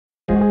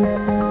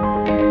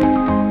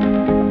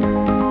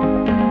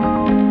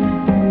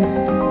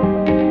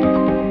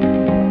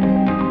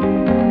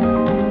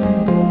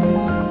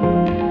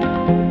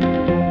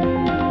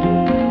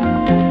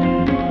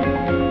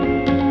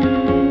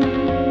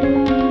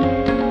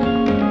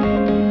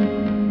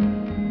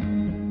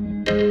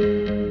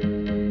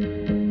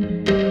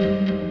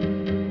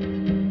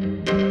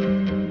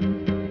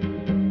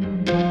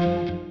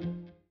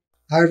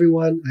Hi,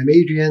 everyone. I'm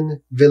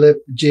Adrian, Philip,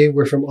 Jay.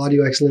 We're from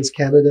Audio Excellence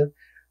Canada.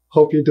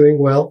 Hope you're doing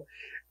well.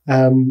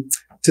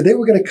 Today,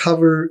 we're going to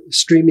cover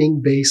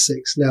streaming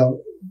basics. Now,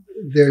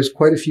 there's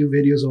quite a few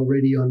videos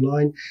already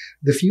online.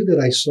 The few that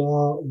I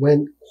saw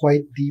went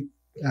quite deep.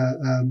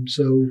 A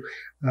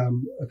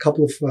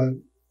couple of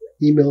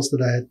emails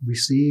that I had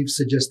received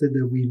suggested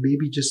that we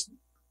maybe just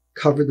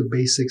cover the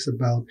basics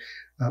about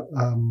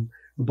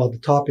the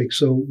topic.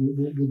 So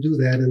we'll do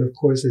that. And of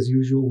course, as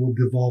usual, we'll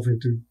devolve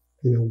into,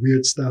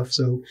 weird stuff.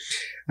 So,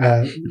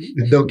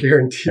 no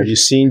guarantee. Have you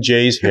seen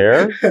Jay's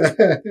hair?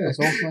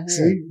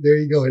 See, there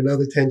you go.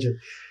 Another tangent.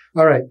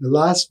 All right. The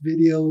last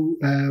video,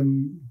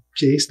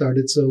 Jay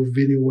started. So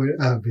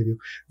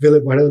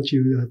Philip, why don't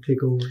you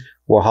take over?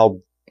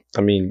 Well,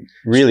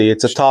 really,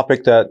 it's a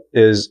topic that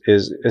is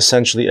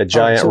essentially a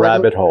giant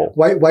rabbit hole.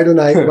 Why don't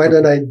I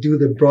do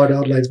the broad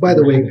outlines? By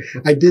the way,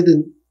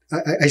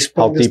 I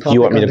spun this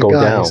topic on the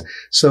guys.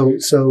 So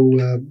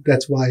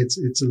that's why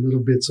it's a little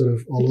bit sort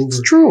of all over.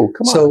 It's true.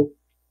 Come on. So,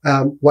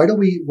 why don't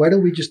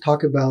we just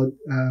talk about,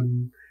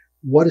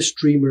 what a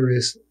streamer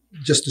is,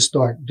 just to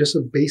start, just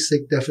a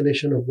basic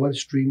definition of what a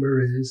streamer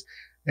is.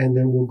 And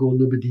then we'll go a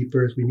little bit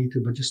deeper if we need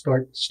to, but just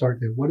start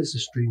there. What is a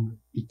streamer?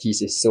 It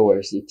is a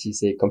source. It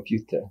is a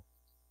computer.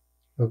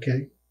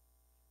 Okay.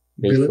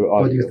 Made for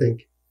audio. What do you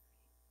think?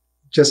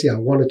 Just,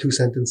 one or two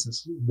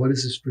sentences. What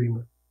is a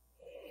streamer?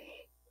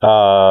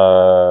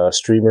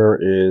 Streamer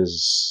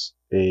is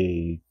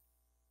a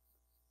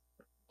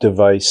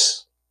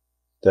device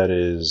that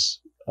is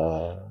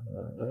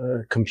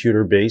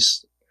computer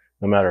based.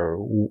 No matter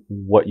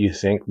what you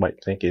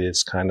might think it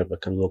is kind of a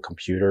little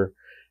computer,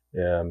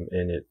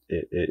 and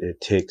it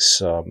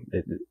takes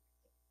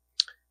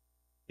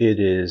it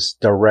is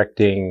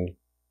directing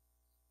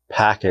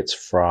packets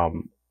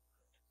from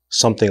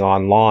something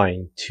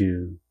online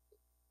to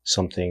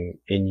something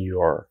in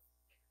your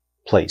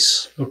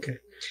place. Okay.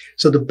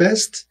 So the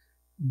best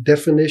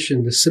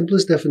definition, the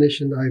simplest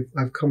definition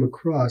I've come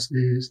across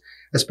is,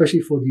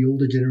 especially for the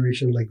older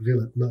generation like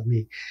Philip, not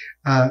me,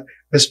 a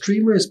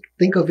streamer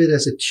think of it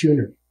as a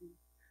tuner.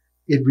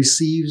 It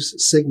receives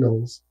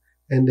signals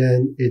and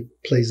then it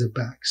plays it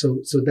back.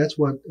 So that's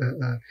what,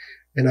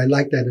 and I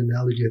like that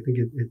analogy. I think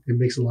it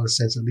makes a lot of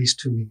sense, at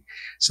least to me.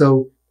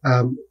 So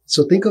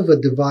think of a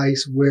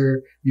device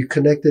where you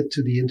connect it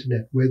to the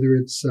internet, whether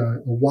it's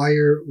a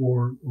wire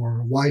or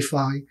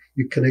Wi-Fi,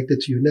 you connect it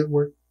to your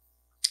network.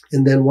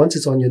 And then once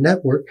it's on your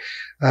network,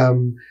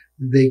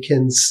 they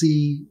can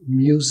see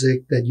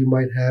music that you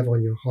might have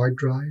on your hard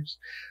drives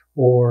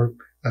or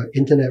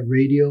internet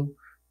radio,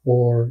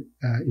 or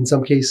in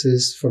some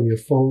cases from your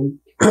phone,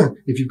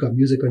 if you've got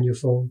music on your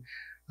phone,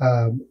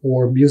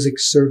 or music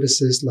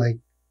services like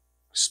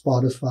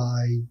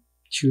Spotify,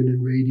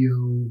 TuneIn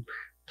Radio,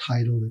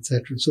 Tidal,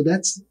 etc. So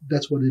that's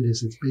what it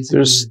is. It's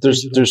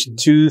basically there's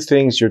two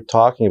things you're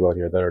talking about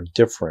here that are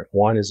different.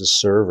 One is a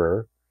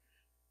server,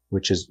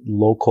 which is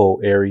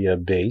local area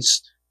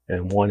based,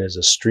 and one is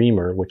a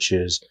streamer, which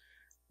is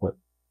what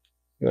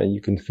you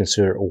can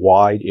consider a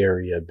wide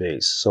area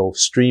based. So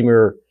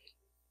streamer,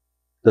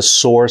 the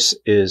source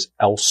is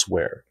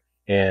elsewhere,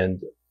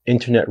 and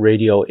internet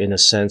radio in a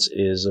sense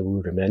is a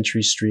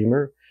rudimentary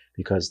streamer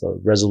because the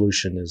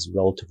resolution is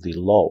relatively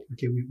low.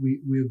 Okay,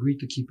 we agreed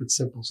to keep it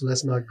simple, so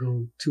let's not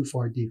go too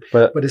far deep.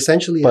 But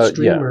essentially a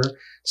streamer,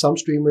 some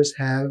streamers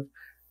have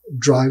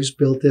drives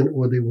built in,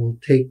 or they will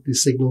take the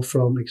signal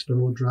from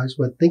external drives.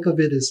 But think of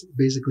it as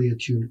basically a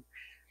tuner.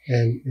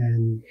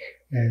 And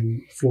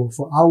for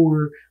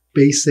our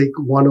basic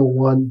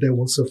 101, that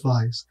will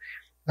suffice.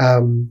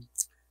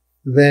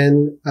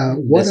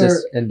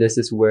 This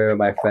is where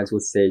my friends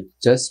would say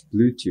just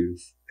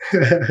Bluetooth.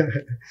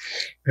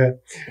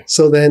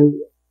 So then,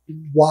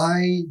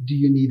 why do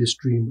you need a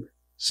streamer?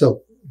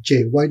 So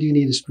Jay, why do you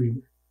need a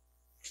streamer?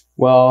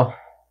 Well,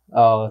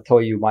 I'll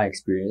tell you my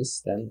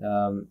experience then.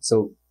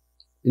 So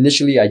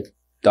initially I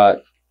thought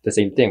the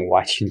same thing.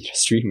 Why do you need a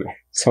streamer?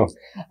 So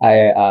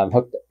I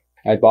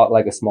bought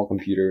like a small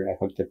computer. I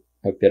hooked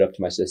it up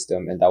to my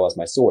system, and that was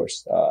my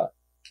source.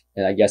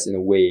 And I guess in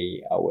a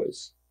way I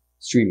was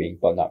streaming,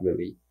 but not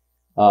really.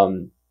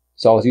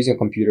 So I was using a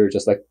computer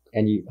just like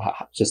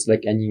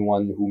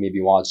anyone who may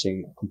be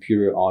watching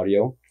computer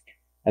audio.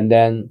 And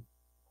then,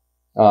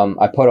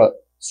 I put a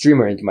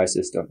streamer into my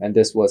system, and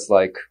this was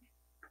like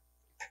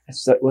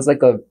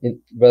a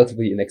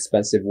relatively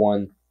inexpensive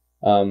one.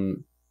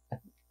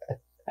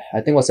 I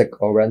think it was like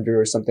a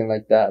render or something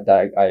like that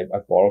I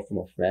borrowed from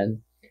a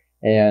friend,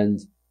 and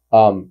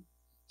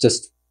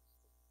just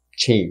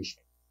changed.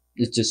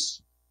 It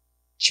just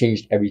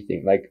changed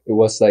everything. Like it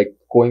was like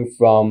going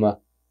from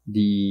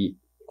the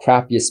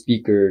crappiest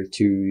speaker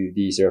to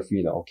the sort of,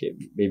 okay,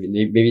 maybe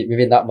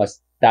not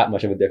that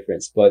much of a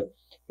difference, but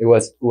it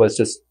was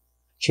just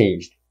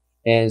changed.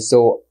 And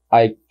so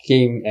I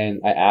came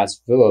and I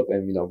asked Philip,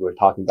 and we were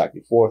talking back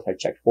and forth. I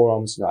checked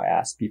forums, I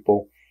asked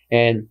people,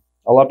 and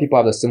a lot of people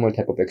have a similar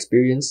type of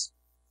experience.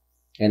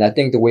 And I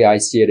think the way I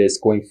see it is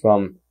going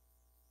from,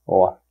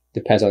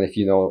 depends on if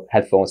you know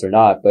headphones or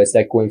not, but it's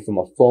like going from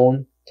a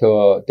phone to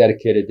a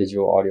dedicated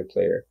digital audio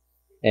player.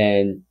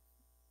 And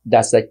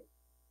that's like,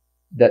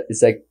 that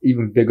is like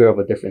even bigger of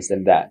a difference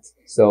than that.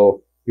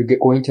 So you're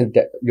going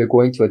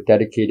to a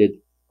dedicated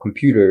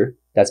computer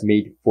that's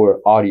made for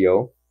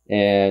audio,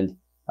 and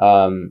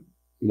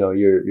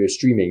you're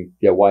streaming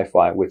via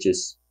Wi-Fi, which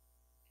is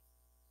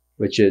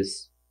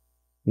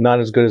not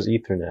as good as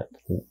Ethernet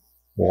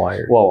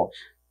wired. Well,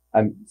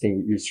 I'm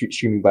saying you're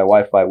streaming by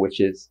Wi-Fi, which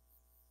is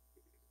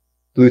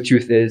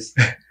Bluetooth is.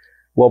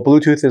 Well,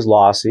 Bluetooth is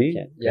lossy,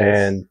 yes.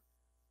 And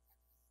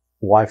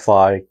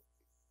Wi-Fi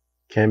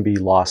can be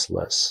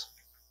lossless.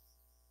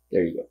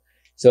 There you go.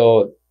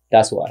 So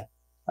that's why.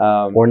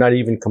 Or not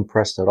even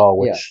compressed at all,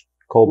 which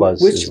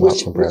Cobuzz is not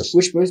compressed.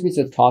 Which brings me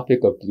to the topic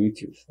of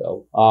Bluetooth,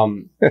 though.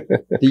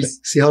 These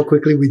See how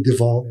quickly we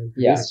devolve.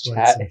 Yeah,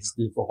 chat is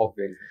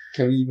devolving.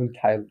 Can we even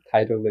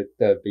title it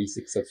the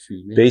basics of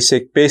streaming?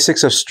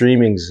 Basics of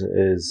streaming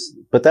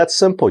but that's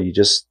simple.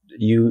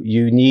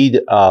 You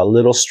need a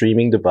little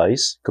streaming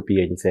device. Could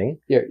be anything.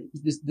 Here,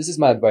 this is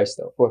my advice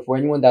though. For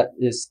anyone that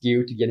is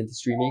scared to get into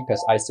streaming,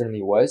 because I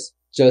certainly was,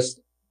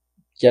 just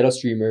get a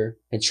streamer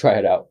and try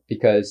it out,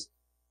 because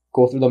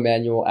go through the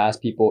manual,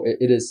 ask people.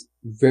 It is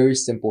very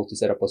simple to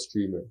set up a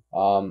streamer.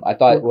 I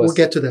thought it was. We'll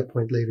get to that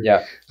point later.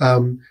 Yeah.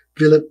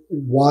 Philip,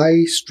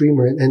 why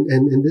streamer? And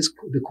in this,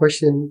 the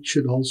question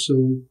should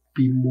also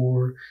be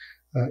more,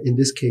 in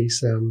this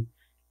case,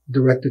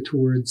 directed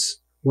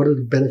towards what are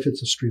the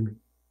benefits of streaming?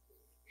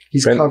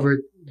 He's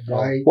covered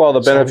why. Well,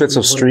 the benefits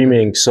of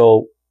streaming.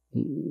 So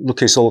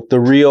the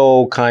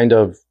real kind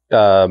of,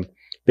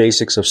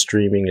 basics of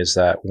streaming is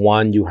that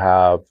one, you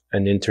have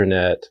an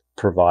internet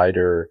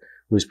provider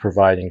who's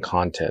providing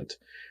content.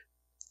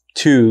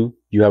 Two,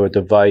 you have a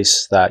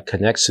device that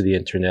connects to the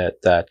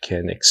internet that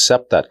can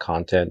accept that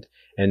content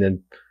and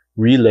then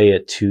relay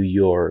it to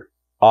your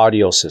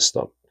audio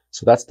system.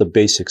 So that's the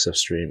basics of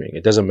streaming.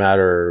 It doesn't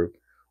matter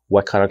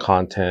what kind of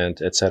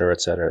content, et cetera,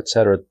 et cetera, et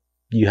cetera.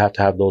 You have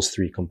to have those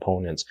three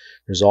components.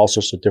 There's all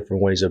sorts of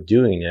different ways of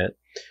doing it.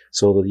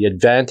 So the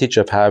advantage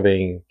of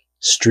having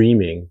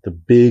streaming, the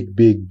big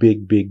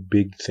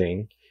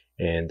thing,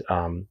 and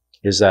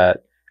is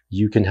that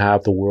you can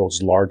have the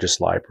world's largest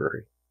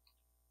library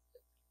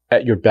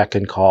at your beck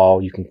and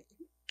call. You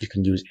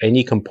can use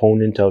any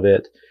component of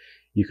it.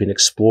 You can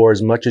explore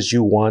as much as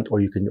you want,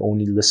 or you can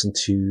only listen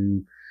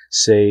to,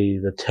 say,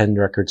 the 10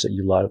 records that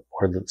you love,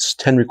 or the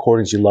 10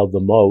 recordings you love the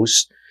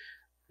most.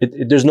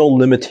 There's no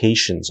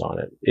limitations on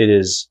it. It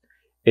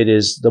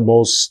is the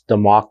most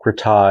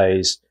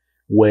democratized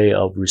way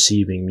of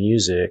receiving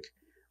music.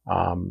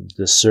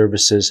 The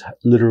services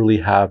literally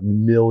have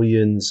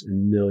millions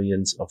and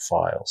millions of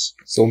files.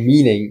 So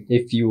meaning,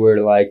 if you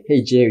were like,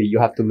 hey, Jerry, you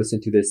have to listen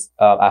to this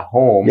at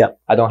home. Yeah.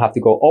 I don't have to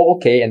go, oh,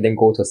 okay, and then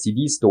go to a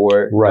CD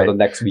store the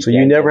next weekend. So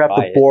you never have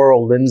to borrow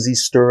Lindsay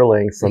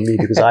Sterling from me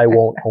because I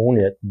won't own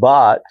it.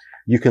 But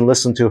you can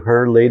listen to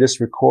her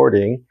latest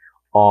recording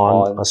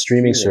on a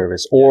streaming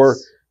service. Yes. Or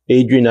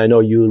Adrian, I know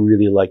you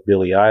really like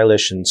Billie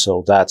Eilish, and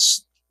so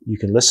you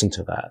can listen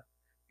to that.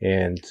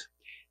 And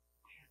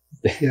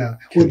yeah.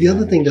 Well, the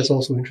other thing that's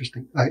also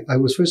interesting, I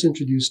was first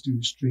introduced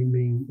to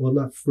streaming, well,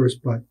 not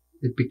first, but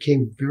it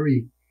became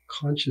very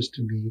conscious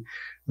to me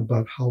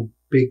about how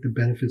big the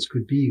benefits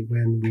could be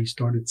when we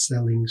started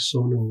selling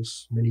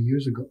Sonus many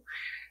years ago.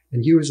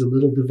 And here is a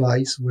little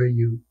device where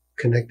you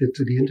connect it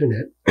to the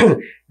internet.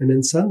 And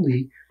then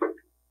suddenly,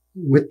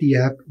 with the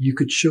app, you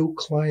could show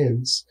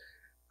clients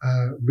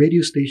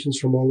radio stations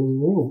from all over the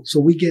world. So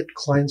we get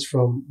clients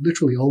from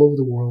literally all over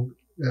the world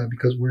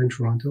because we're in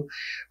Toronto.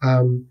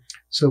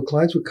 So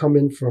clients would come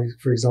in from,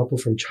 for example,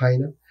 from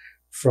China,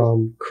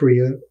 from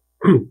Korea,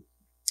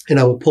 and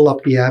I would pull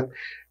up the app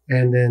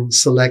and then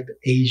select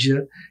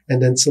Asia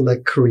and then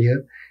select Korea.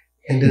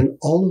 And then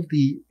all of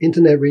the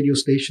internet radio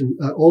station,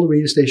 all the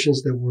radio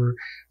stations that were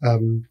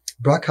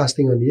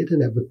broadcasting on the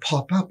internet would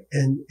pop up.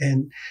 And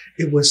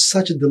it was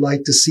such a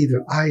delight to see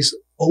their eyes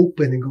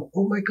open and go,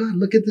 oh my God,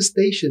 look at the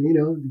station,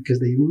 because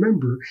they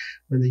remember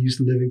when they used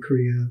to live in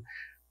Korea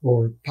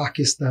or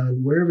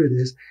Pakistan, wherever it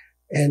is.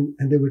 And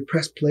they would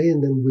press play,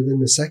 and then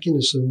within a second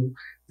or so,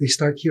 they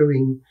start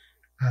hearing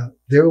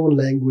their own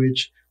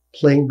language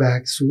playing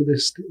back through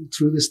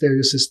the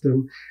stereo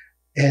system,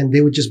 and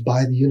they would just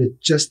buy the unit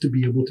just to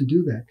be able to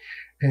do that.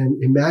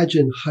 And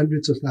imagine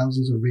hundreds of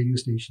thousands of radio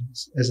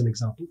stations, as an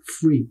example,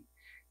 free,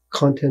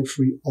 content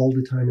free all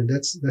the time, and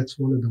that's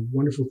one of the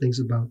wonderful things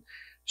about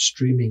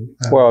streaming.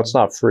 Well, it's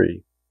not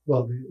free.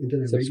 Well, the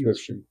internet radio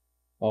is free.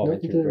 Oh, no,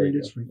 internet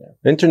radio is free.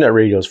 Yeah. Internet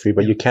radio is free,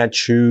 but you can't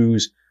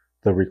choose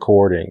the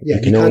recording. Yeah,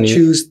 you can't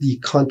choose the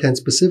content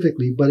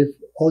specifically, but if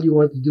all you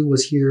wanted to do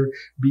was hear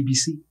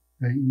BBC,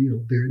 right,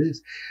 there it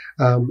is.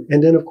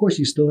 And then, of course,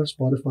 you still have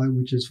Spotify,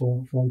 which is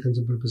for all intents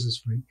and purposes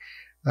free.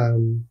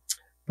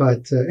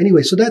 But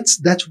anyway, so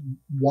that's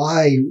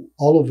why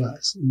all of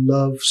us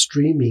love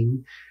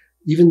streaming,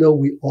 even though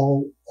we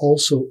all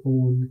also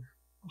own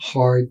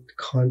hard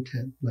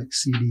content like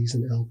CDs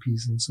and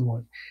LPs and so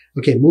on.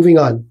 Okay, moving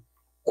on.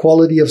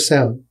 Quality of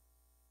sound.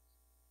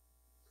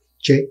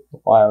 Jay?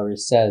 Well, I already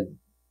said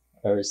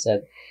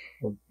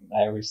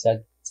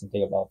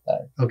something about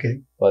that.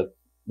 Okay. But,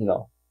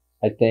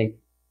 I think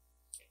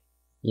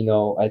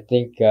I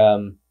think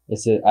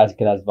is it as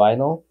good as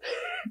vinyl?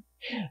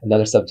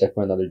 Another subject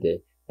for another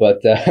day.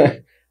 But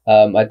I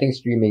think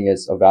streaming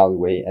is a valid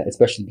way,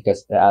 especially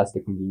because it adds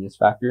the convenience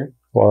factor.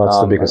 Well,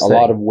 that's the biggest a thing.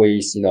 lot of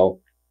ways, I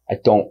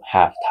don't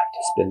have time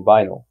to spin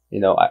vinyl.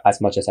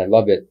 As much as I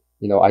love it,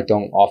 I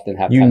don't often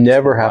have You time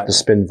never to have to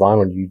spin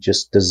vinyl. You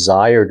just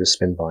desire to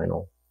spin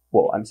vinyl.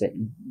 Well, I'm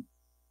saying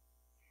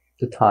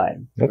the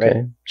time. Okay,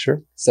 right?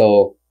 sure.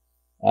 So,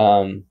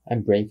 I'm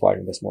brain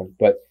farting this morning,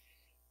 but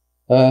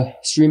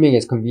streaming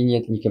is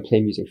convenient and you can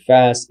play music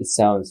fast. It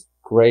sounds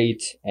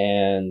great,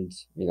 and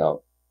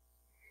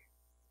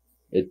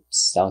it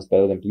sounds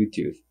better than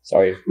Bluetooth.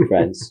 Sorry,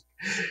 friends.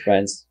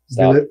 Friends,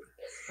 stop.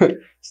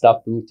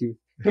 Stop Bluetooth.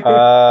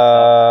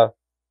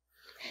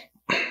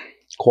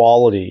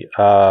 Quality.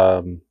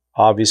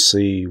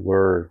 Obviously,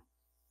 we're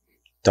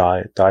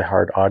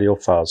diehard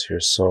audiophiles here,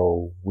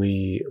 so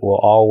we will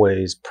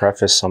always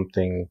preface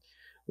something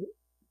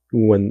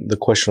when the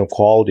question of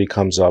quality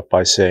comes up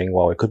by saying,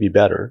 well, it could be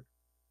better.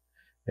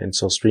 And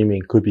so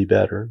streaming could be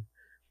better.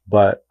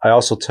 But I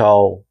also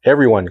tell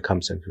everyone who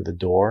comes in through the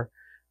door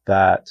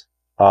that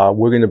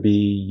we're going to be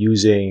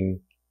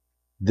using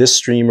this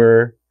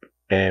streamer,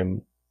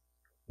 and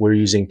we're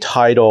using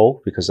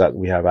Tidal because that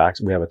we have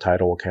a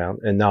Tidal account.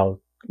 And now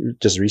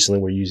just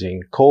recently we're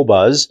using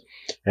Qobuz,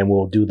 and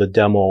we'll do the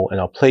demo and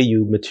I'll play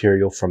you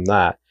material from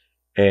that.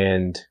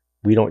 And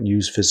we don't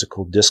use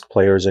physical disc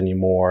players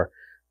anymore.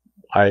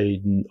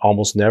 I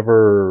almost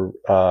never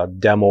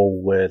demo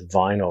with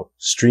vinyl.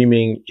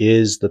 Streaming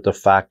is the de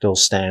facto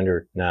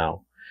standard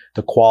now.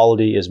 The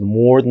quality is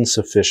more than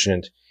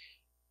sufficient.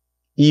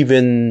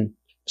 Even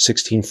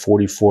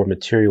 1644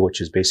 material, which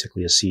is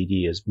basically a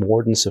CD, is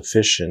more than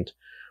sufficient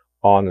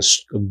on a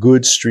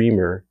good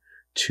streamer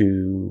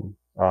to,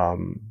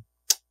 to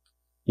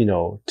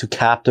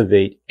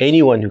captivate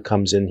anyone who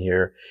comes in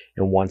here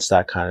and wants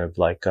that kind of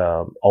like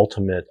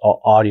ultimate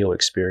audio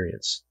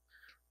experience.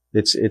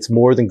 It's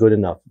more than good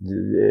enough.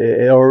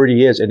 It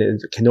already is, and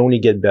it can only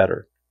get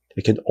better.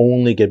 It can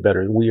only get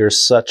better. We're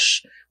so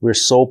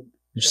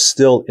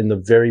still in the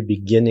very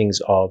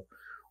beginnings of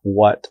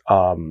what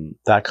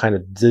that kind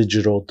of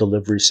digital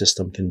delivery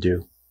system can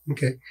do.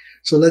 Okay,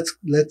 so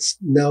let's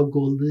now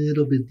go a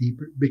little bit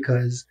deeper,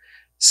 because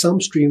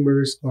some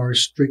streamers are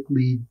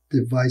strictly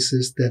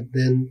devices that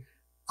then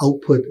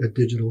output a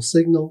digital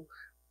signal.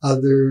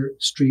 Other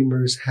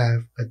streamers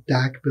have a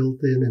DAC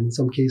built in, and in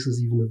some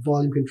cases even a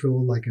volume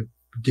control, like a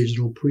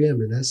digital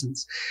preamp in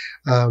essence.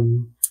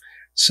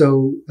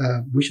 So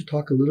we should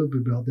talk a little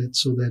bit about that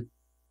so that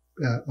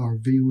our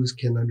viewers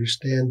can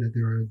understand that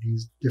there are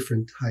these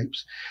different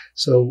types.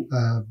 So,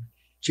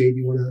 Jay, do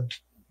you want to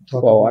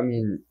talk Well, about? I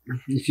mean,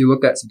 if you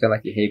look at something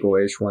like the Hagel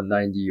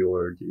H190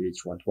 or the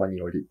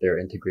H120 or their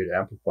integrated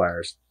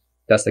amplifiers,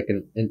 that's like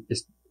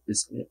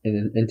it's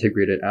an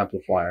integrated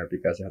amplifier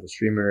because it has a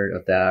streamer, a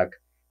DAC,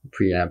 a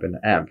preamp, and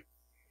an amp.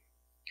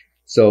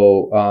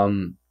 So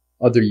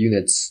other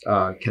units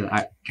can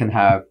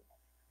have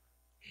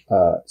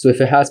so if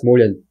it has more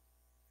than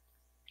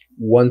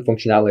one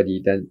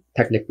functionality, then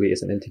technically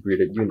it's an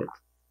integrated unit.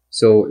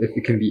 So if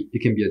it can be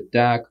a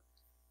DAC,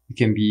 it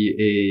can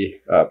be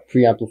a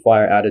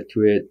preamplifier added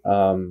to it.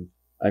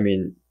 I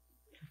mean,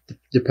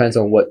 depends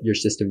on what your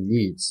system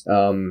needs.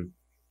 You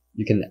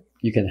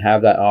can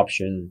have that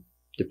option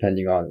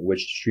depending on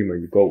which streamer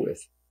you go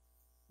with.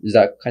 Is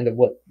that kind of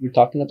what you're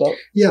talking about?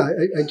 Yeah,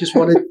 I just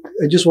wanted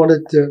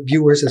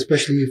viewers,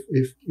 especially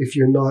if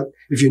you're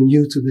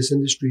new to this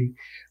industry,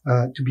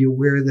 to be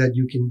aware that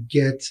you can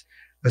get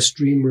a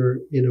streamer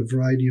in a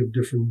variety of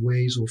different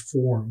ways or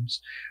forms.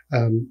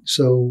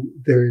 So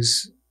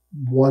there's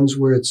ones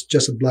where it's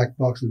just a black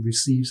box that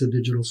receives a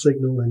digital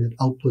signal and it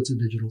outputs a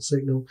digital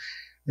signal.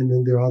 And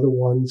then there are other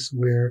ones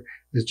where,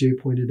 as Jay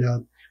pointed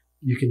out,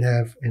 you can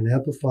have an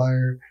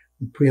amplifier,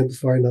 the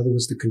preamplifier, in other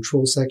words, the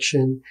control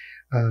section,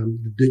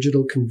 the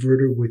digital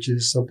converter, which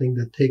is something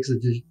that takes a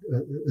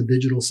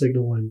digital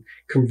signal and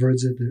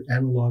converts it to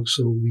analog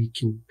so we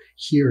can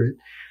hear it.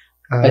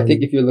 I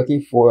think if you're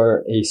looking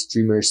for a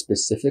streamer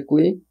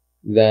specifically,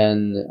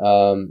 then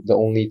the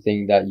only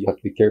thing that you have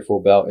to be careful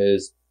about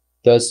is,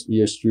 does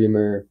your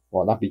streamer,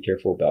 well, not be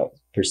careful about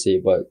per se,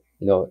 but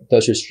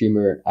does your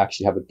streamer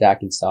actually have a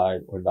DAC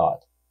inside or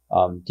not?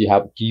 Do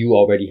you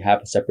already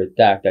have a separate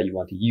DAC that you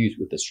want to use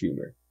with the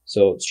streamer?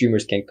 So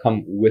streamers can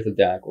come with a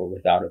DAC or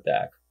without a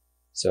DAC.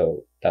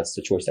 So that's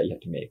the choice that you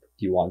have to make.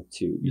 Do you want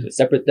to use a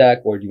separate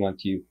DAC, or do you want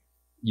to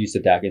use the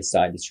DAC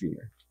inside the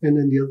streamer? And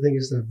then the other thing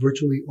is that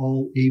virtually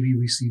all AV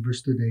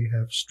receivers today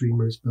have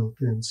streamers built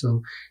in.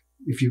 So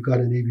if you've got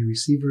an AV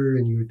receiver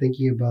and you're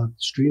thinking about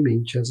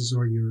streaming, chances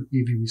are your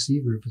AV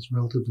receiver, if it's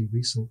relatively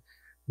recent,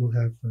 will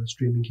have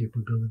streaming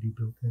capability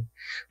built in.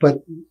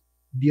 But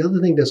the other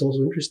thing that's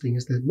also interesting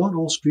is that not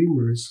all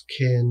streamers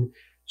can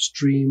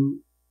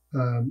stream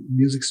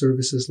music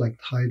services like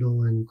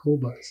Tidal and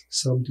Qobuz.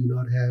 Some do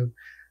not have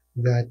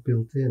that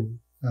built in.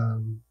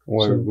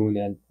 Or Roon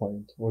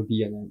endpoint, or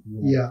be an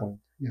Roon endpoint.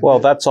 Yeah. Well,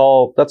 that's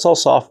all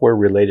software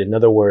related. In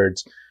other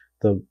words,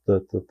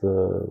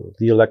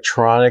 the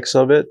electronics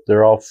of it,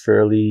 they're all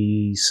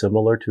fairly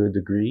similar to a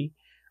degree.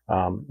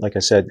 Like I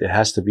said, it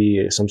has to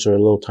be some sort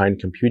of little tiny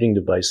computing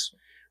device,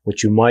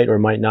 which you might or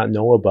might not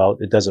know about.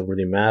 It doesn't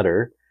really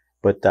matter,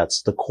 but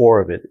that's the core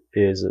of it.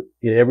 Is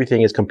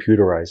everything is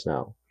computerized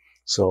now,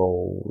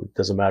 so it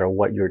doesn't matter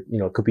what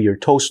it could be your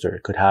toaster.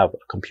 It could have a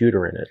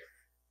computer in it,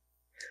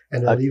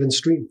 and it'll even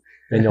stream.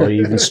 And it'll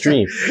even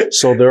stream.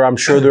 So I'm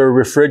sure there are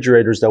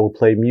refrigerators that will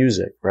play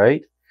music,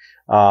 right?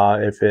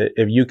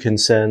 If you can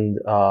send,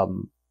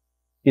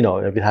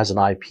 if it has an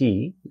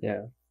IP,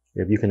 yeah.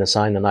 If you can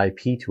assign an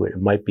IP to it,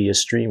 it might be a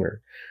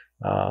streamer.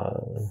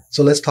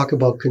 So let's talk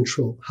about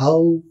control.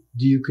 How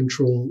do you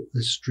control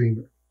a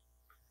streamer,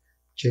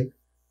 Jay?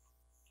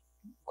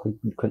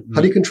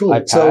 How do you control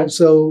it?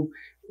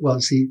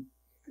 Well, see,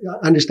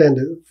 I understand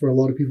that for a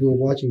lot of people who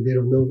are watching, they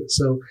don't know it.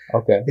 So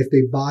if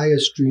they buy a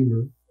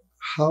streamer,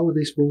 how are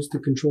they supposed to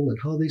control it?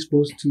 How are they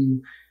supposed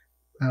to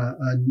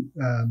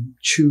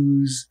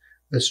choose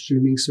a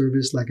streaming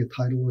service like a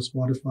Tidal or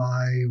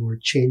Spotify, or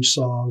change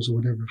songs or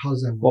whatever? How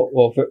does that work?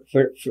 Well,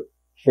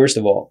 first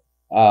of all,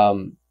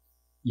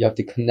 you have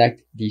to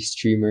connect the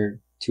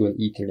streamer to an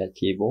Ethernet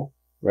cable,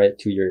 right,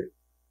 to your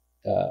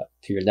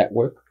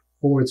network,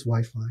 or it's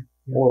Wi-Fi,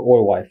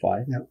 or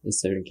Wi-Fi yeah. in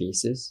certain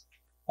cases.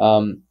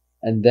 And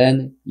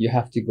then you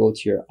have to go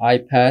to your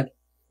iPad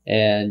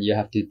and you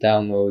have to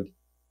download.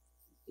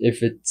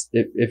 If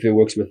it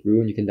works with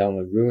Roon, you can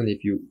download Roon.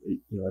 If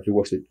it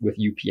works with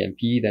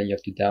UPnP, then you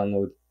have to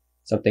download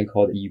something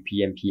called a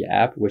UPnP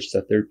app, which is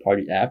a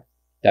third-party app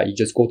that you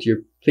just go to your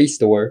Play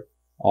Store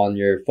on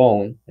your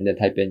phone and then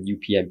type in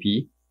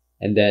UPnP,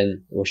 and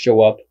then it will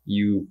show up.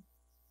 You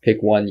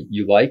pick one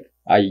you like.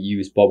 I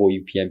use Bubble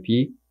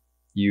UPnP.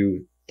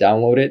 You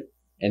download it,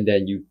 and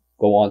then you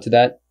go on to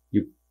that.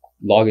 You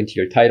log into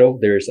your Tidal.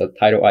 There's a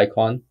Tidal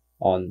icon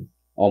on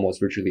almost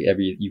virtually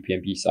every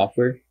UPnP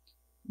software.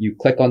 You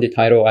click on the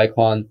Tidal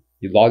icon,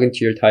 you log into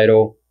your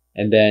Tidal,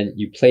 and then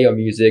you play your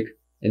music,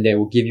 and then it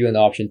will give you an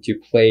option to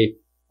play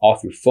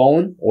off your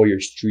phone or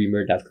your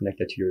streamer that's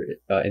connected to your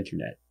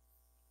internet.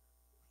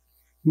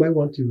 You might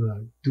want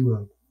to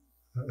do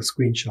a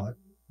screenshot.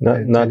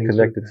 Not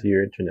connected to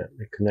your internet,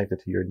 connected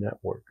to your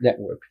network. Yeah,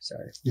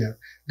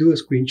 do a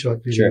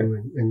screenshot video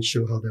Sure. and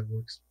show how that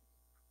works.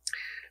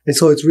 And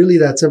so it's really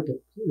that simple.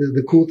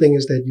 The cool thing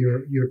is that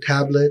your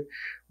tablet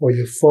or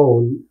your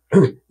phone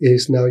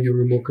is now your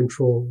remote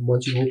control.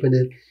 Once you open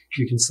it,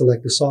 you can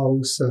select the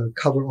songs,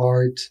 cover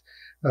art,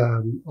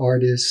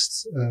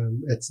 artists,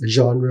 it's a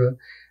genre,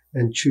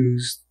 and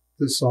choose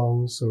the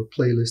songs or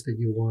playlist that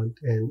you want,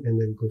 and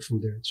then go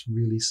from there. It's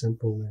really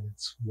simple and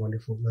it's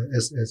wonderful.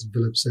 As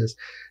Philip says,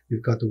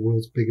 you've got the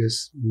world's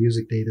biggest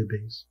music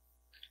database.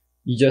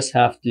 You just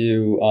have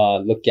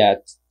to look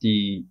at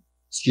the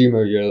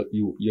streamer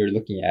you're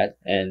looking at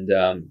and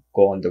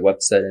go on the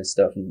website and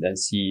stuff, and then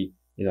see,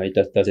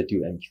 does it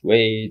do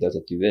MQA? Does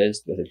it do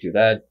this? Does it do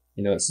that?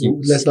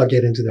 Let's not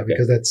get into that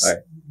because that's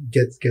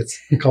gets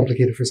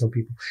complicated for some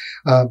people.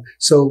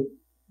 So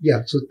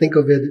think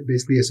of it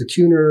basically as a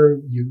tuner.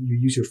 You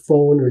use your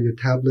phone or your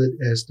tablet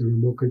as the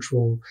remote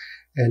control,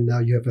 and now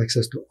you have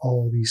access to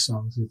all these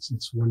songs.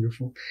 It's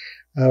wonderful.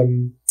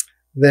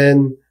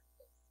 Then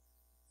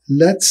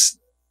let's.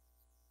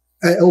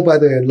 By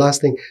the way,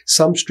 last thing,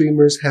 some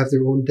streamers have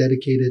their own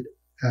dedicated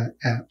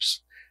apps,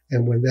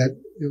 and when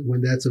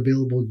that's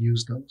available,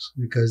 use those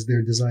because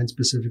they're designed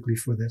specifically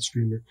for that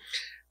streamer.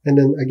 And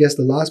then I guess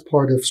the last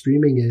part of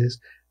streaming is,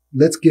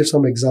 let's give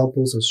some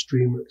examples of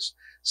streamers.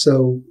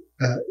 So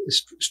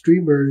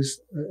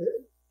streamers,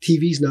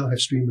 TVs now have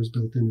streamers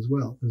built in as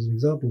well, as an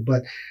example.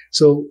 But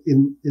so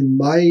in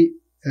my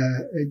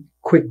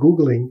quick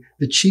Googling,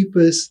 the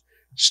cheapest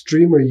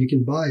streamer you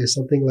can buy is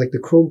something like the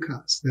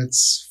Chromecast.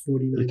 That's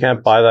 $49. You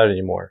can't buy that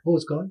anymore. Oh,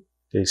 it's gone?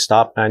 They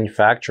stopped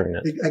manufacturing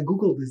it. I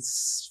Googled,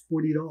 it's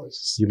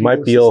 $40. You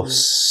might be able to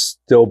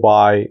still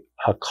buy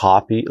a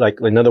copy. Like,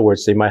 in other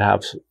words, they might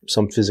have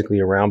some physically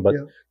around, but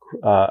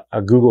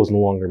Google is no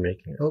longer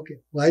making it. Okay.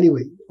 Well,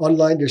 anyway,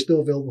 online, they're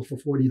still available for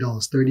 $40,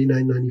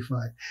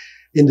 $39.95.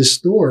 In the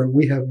store,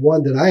 we have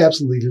one that I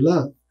absolutely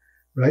love.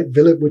 Right?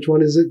 Philip, which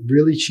one is it?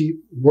 Really cheap,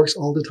 works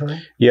all the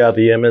time? Yeah,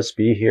 the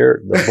MSB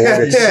here, the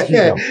board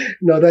is,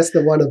 No, that's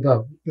the one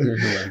above. Oh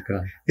my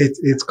God.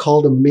 It's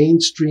called a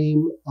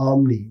Mainstream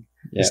Omni.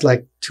 Yeah. It's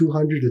like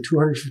 $200 to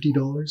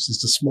 $250.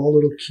 It's a small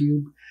little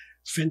cube.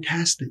 It's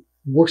fantastic.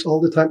 Works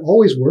all the time.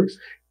 Always works.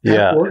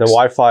 Yeah, the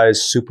Wi-Fi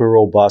is super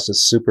robust.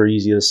 It's super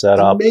easy to set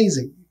up.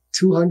 Amazing.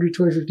 $200,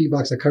 $250.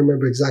 I can't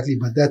remember exactly,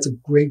 but that's a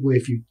great way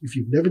if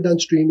you've never done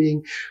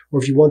streaming,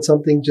 or if you want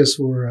something just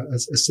for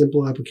a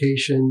simple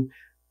application.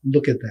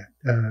 Look at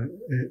that.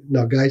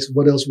 Now, guys,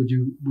 what else would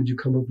you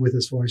come up with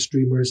as far as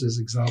streamers as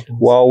examples?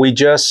 Well, we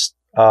just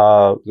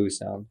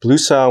Blue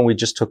Sound we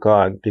just took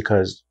on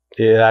because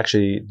it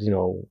actually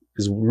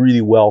is really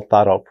well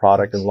thought out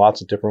product in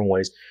lots of different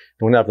ways.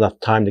 Don't have enough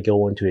time to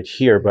go into it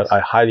here, but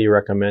I highly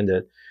recommend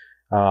it.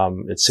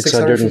 It's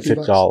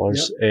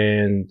 $650,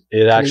 and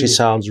it actually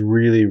sounds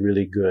really,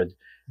 really good.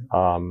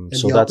 And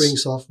So the that's operating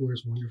software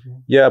is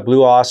wonderful. yeah.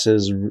 BlueOS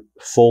is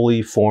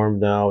fully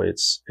formed now. It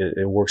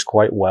works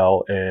quite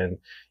well, and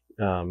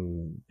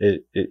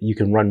you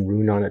can run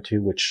Rune on it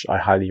too, which I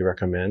highly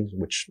recommend.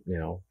 Which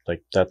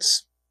like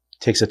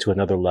takes it to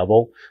another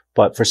level.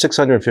 But for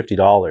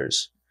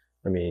 $650,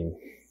 I mean,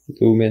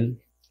 Lumen.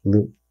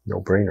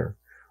 No brainer.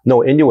 No,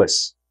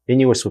 Inuus.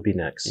 Inuus would be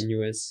next.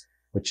 Inuus.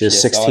 Which is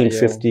PS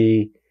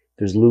 1650.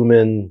 There's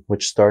Lumen,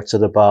 which starts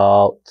at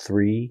about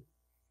 3.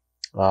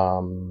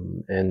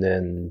 And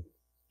then,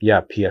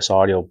 yeah, PS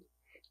Audio.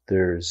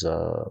 There's,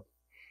 what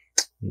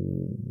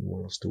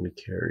else do we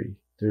carry?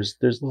 There's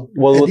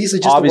well these are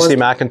just obviously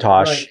the ones,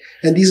 Macintosh. Right.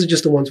 And these are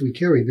just the ones we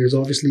carry. There's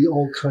obviously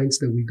all kinds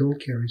that we don't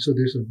carry. So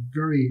there's a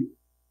very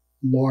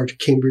large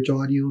Cambridge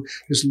Audio.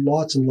 There's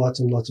lots and lots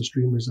and lots of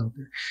streamers out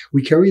there.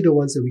 We carry the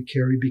ones that we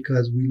carry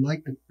because we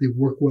like them. They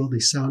work well. They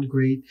sound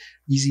great,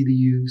 easy to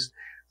use.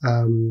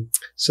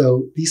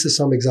 So these are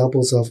some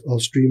examples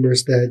of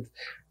streamers that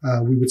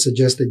we would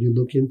suggest that you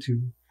look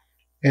into.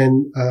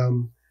 And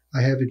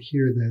I have it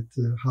here that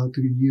how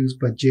to use,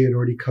 but Jay had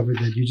already covered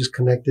that. You just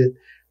connect it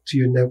to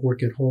your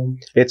network at home.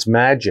 It's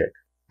magic.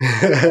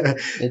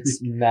 It's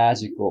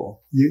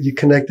magical. You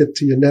connect it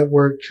to your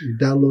network, you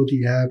download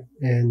the app,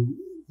 and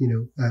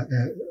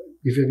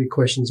if you have any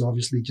questions,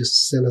 obviously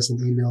just send us an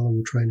email and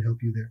we'll try and help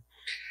you there.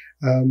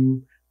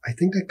 I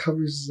think that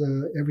covers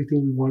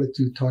everything we wanted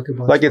to talk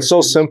about. Like, it's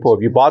so simple.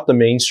 If you bought the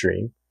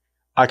mainstream,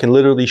 I can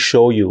literally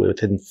show you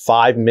within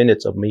 5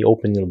 minutes of me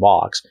opening the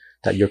box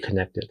that you're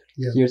connected.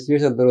 Yeah.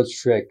 Here's a little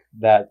trick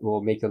that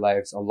will make your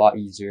lives a lot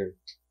easier.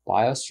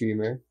 Buy a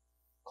streamer,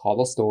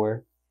 call a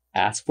store,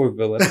 ask for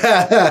Philip,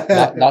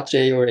 not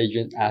Jay or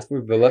Adrian, ask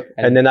for Philip.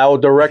 And then I will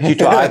direct you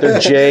to either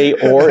Jay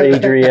or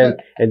Adrian,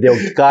 and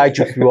they'll guide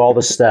you through all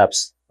the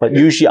steps. But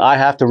usually I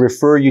have to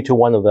refer you to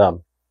one of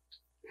them.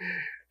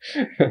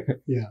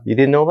 Yeah. You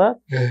didn't know that?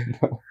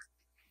 No.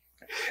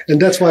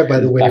 And that's why, by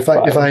the way,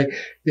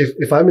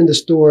 if I'm in the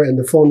store and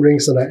the phone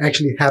rings and I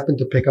actually happen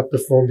to pick up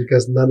the phone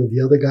because none of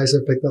the other guys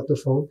have picked up the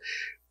phone,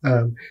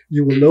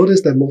 you will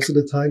notice that most of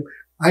the time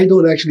I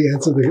don't actually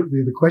answer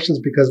the questions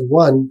because,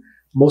 one,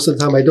 most of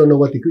the time I don't know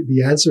what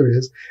the answer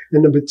is,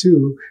 and number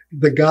two,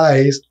 the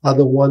guys are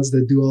the ones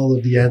that do all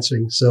of the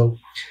answering. So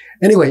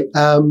anyway,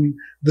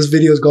 this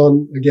video has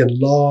gone again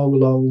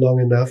long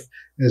enough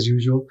as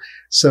usual.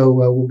 So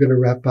we're going to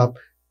wrap up.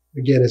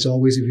 Again, as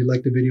always, if you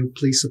like the video,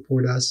 please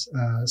support us,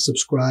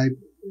 subscribe,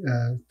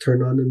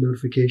 turn on the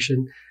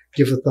notification,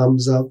 give a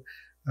thumbs up.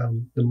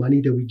 The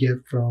money that we get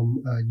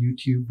from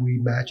YouTube, we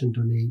match and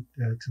donate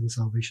to the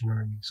Salvation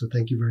Army. So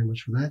thank you very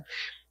much for that.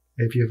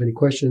 If you have any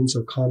questions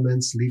or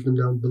comments, leave them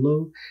down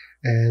below,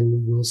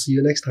 and we'll see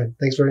you next time.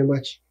 Thanks very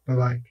much.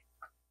 Bye-bye.